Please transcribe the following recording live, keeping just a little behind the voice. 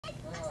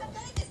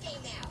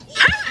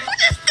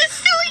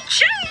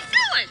What are you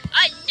doing?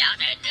 I know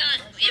they're doing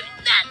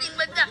nothing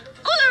but the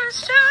other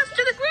stuff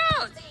to the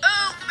ground.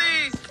 Help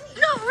me.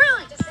 No,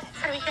 really.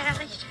 How do we get out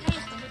of these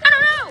chains? I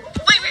don't know.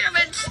 Leave me a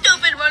bit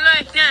stupid one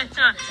like that.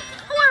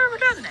 Whoever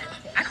done that?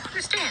 I don't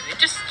understand. They're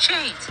just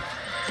chains.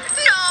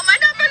 No, my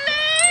number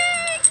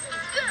legs.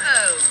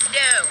 Oh,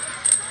 no.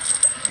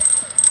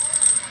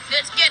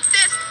 Let's get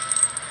this.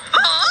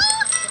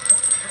 Oh!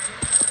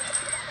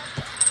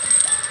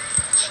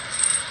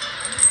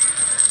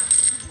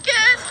 Get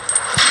out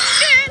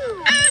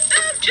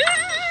of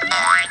jail.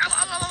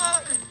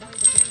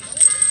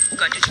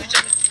 Got to shoot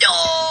something. No!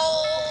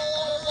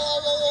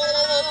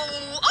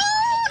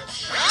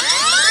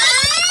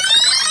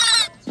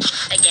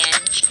 Again.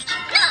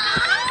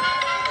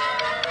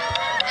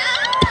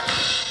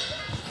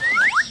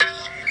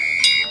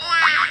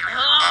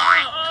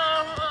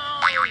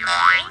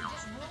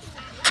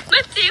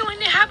 Let's see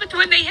what happens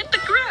when they hit the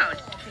ground.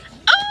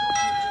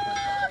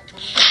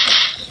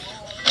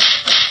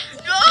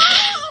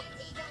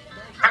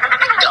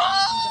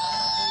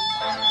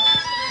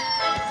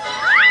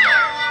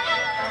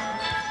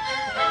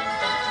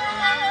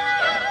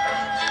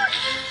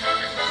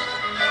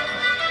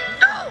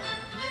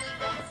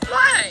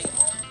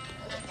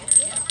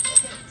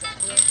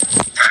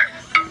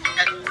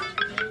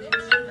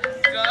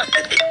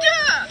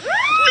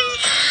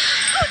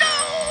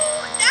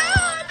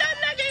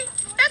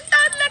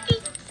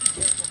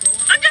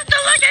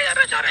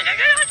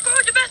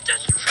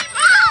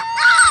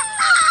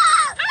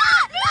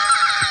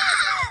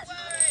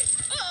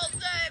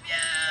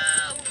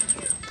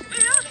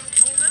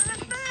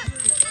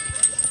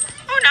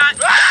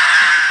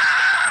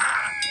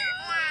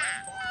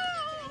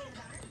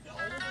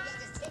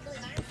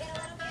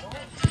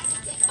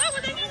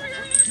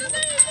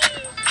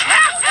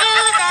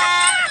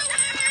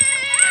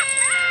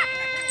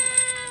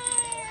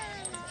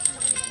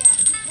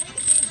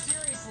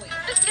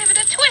 Let's give it a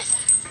twist.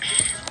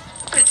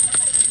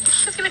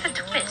 Let's give it a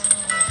twist.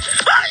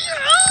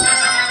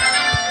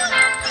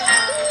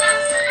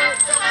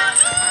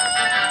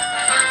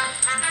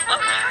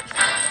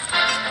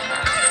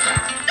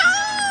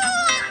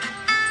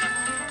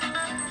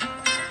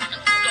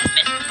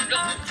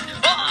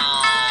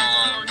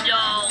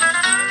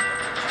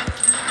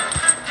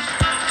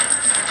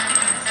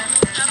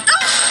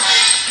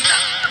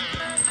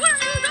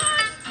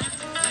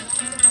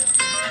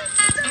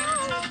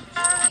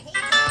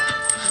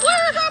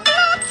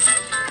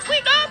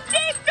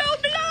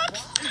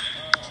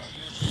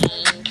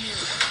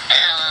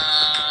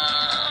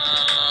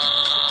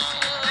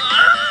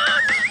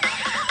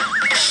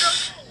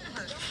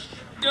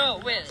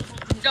 No, wait.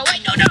 No,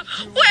 wait, no, no.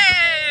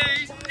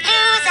 Wait!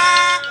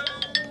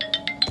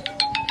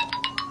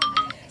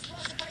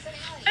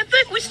 I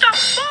think we stopped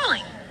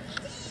falling.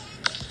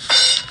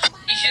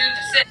 You shouldn't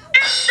have said,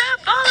 stop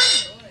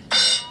falling.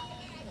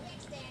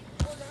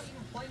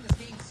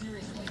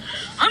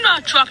 I'm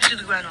not dropping to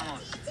the ground no more.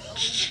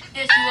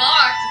 Yes, you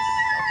are.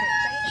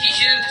 You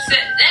shouldn't have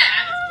said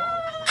that.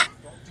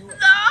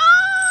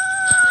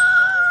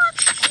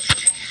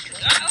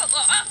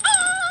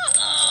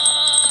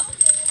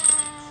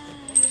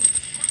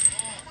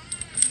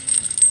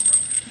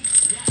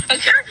 I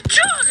can't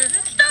control it.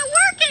 It's not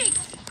working.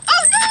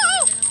 Oh no!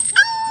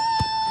 Oh,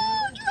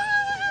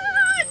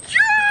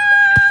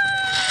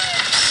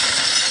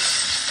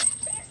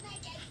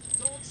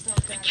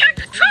 I can't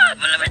control it,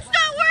 but it's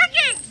not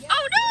working.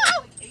 Oh no!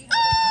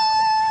 Oh,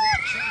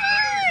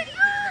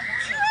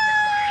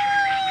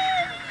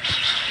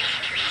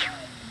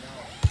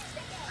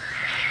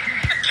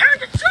 I can't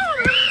control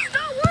it. It's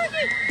not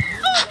working.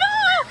 Oh no!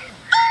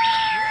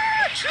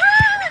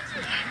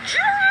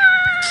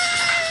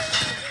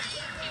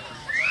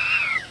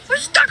 We're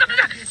stuck up there.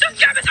 Don't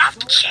grab us off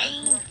the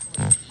chain.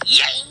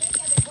 Yay!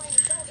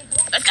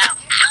 Let's go.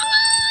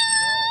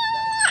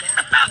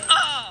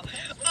 Oh,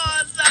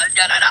 awesome.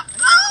 No, no, no.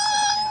 Oh,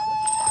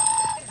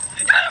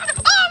 no, no, no.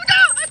 Oh,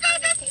 no. I got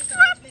this.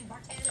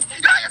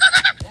 No, no, no, no,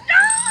 no.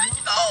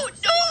 Oh,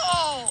 no.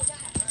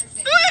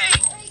 Wait.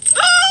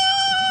 Oh,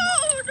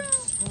 no.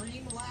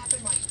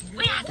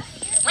 We have to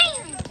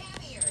swing.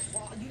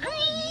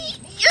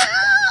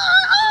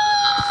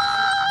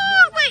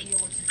 Wait.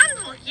 I'm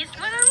the luckiest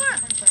one ever.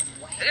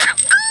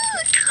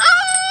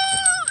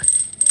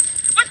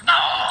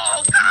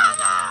 Oh,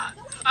 come on!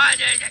 I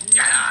need to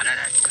get out of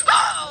this.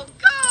 Oh,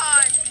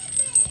 God!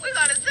 We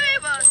gotta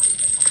save us.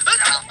 Oh,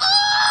 no!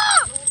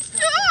 Oh,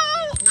 no!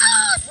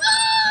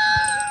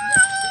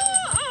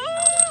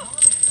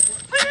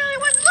 We only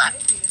one left.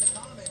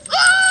 Oh,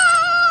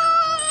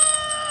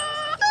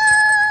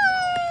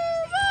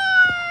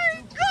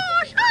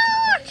 my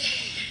gosh!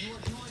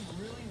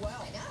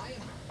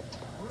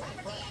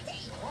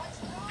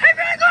 Hey,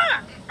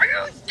 Vanguard! Are you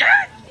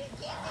dead?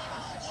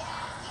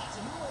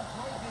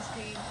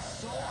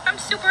 I'm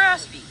Super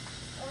Aspie.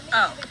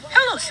 Oh,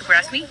 hello, Super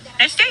Aspie.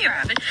 Nice day you're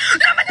having. No,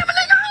 no, no, no,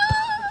 no!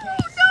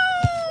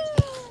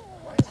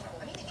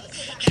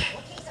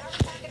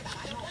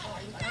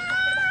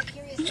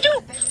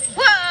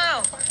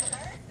 Whoa!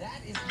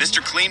 Mr.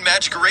 Clean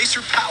Magic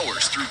Eraser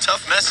powers through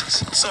tough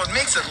messes. So it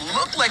makes it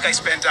look like I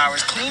spent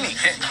hours cleaning.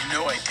 And you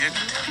know I didn't.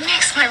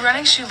 Makes my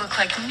running shoe look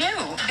like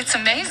new. It's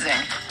amazing.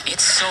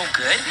 It's so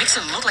good. Makes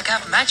it look like I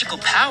have magical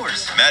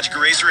powers. Magic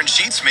Eraser and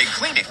sheets make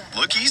cleaning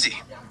look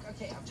easy.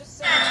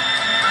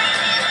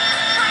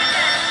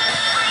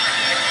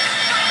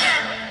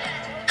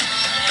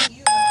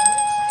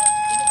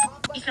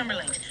 These number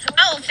links.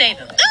 I'll save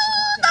them.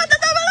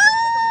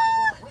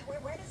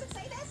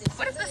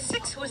 What if the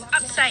 6 was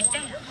upside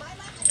down?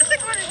 The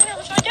 6 was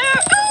upside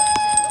down.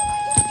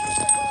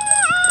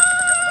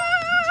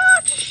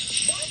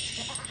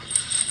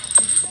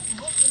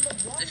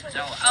 This was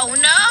all. Oh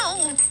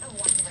no!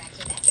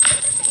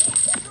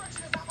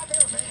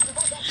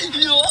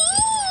 No!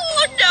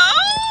 No!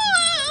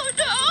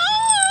 No!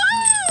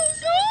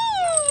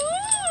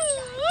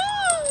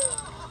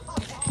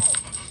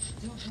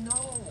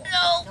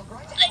 No!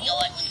 Let go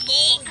of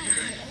me!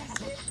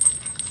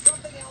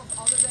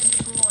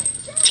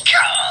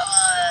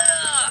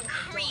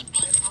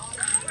 Creepy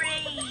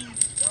crane.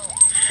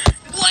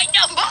 What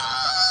the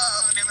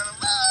What the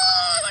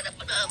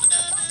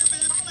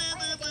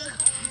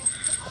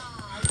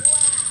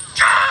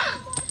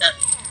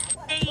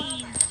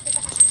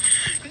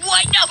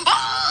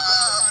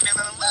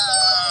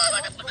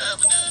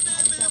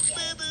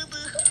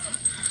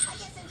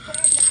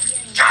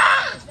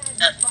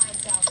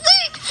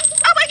Wait!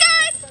 Oh my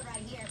god!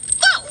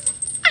 Whoa!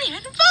 I didn't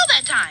even fall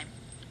that time.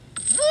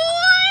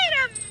 Wait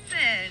a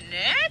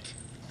minute.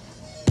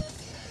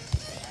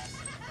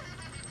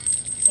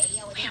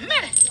 Wait a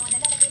minute.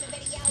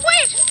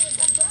 Wait!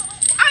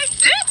 I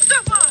did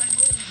survive!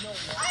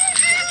 I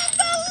am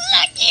the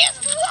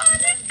luckiest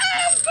one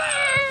ever!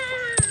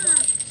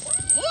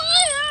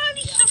 Why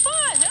did I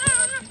survive? I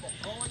don't know.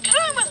 Because I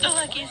was the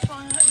luckiest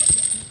one.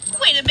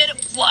 Wait a minute.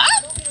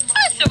 What? I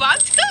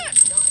survived good.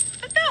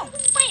 But no,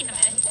 wait a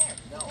minute.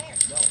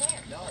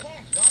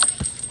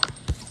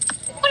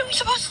 What are we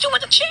supposed to do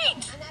with the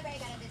chains?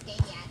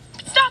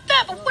 Stop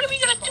that, but what are we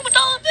going to do with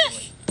all of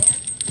this?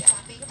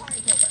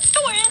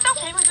 Don't worry, it's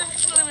okay.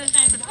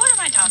 What am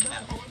I talking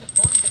about?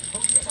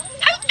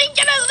 Help me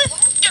get out of this!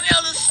 Get me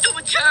out of this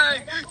stupid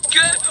chain!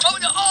 Get oh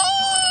no! Oh!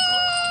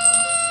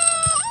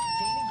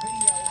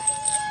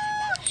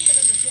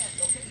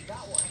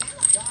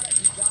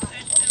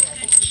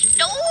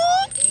 No!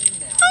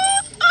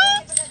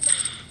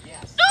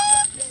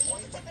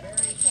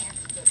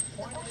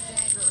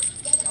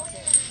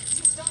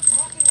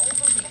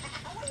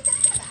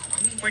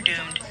 We're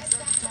doomed.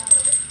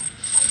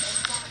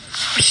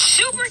 We're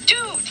super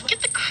doomed!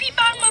 Get the creep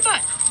out of my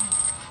butt!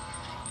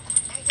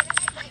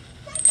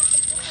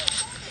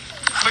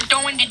 We're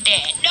going to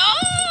dead. No!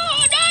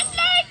 Not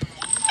like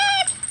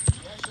that!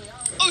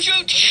 Oh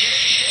shoot!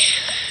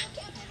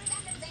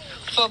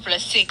 4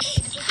 plus 6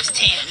 is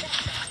 10.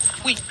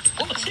 Wait,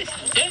 4 plus 6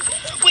 is 10?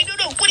 Wait,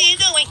 no, what are you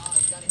doing?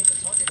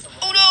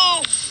 Oh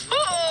no!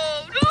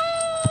 Oh no!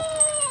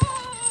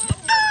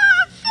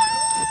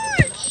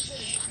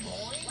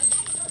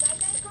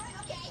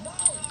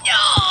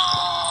 No!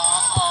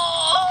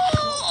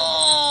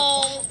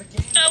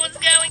 I was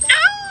going.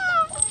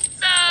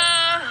 No!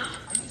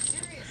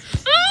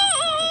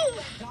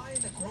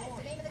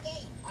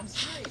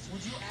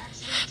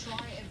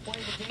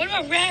 What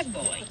about Rag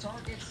Boy?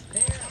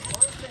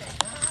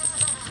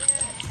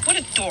 What a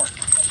dork.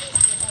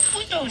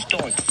 Who's those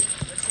dorks?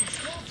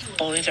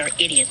 Boys are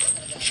idiots.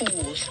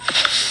 Fools.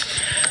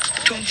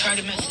 Don't try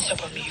to mess this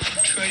up on me. If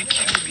you try to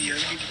kill me,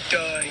 I'm gonna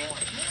die.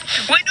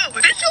 Wait, no,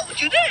 that's not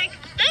what you think.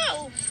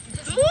 No.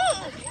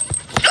 Ooh.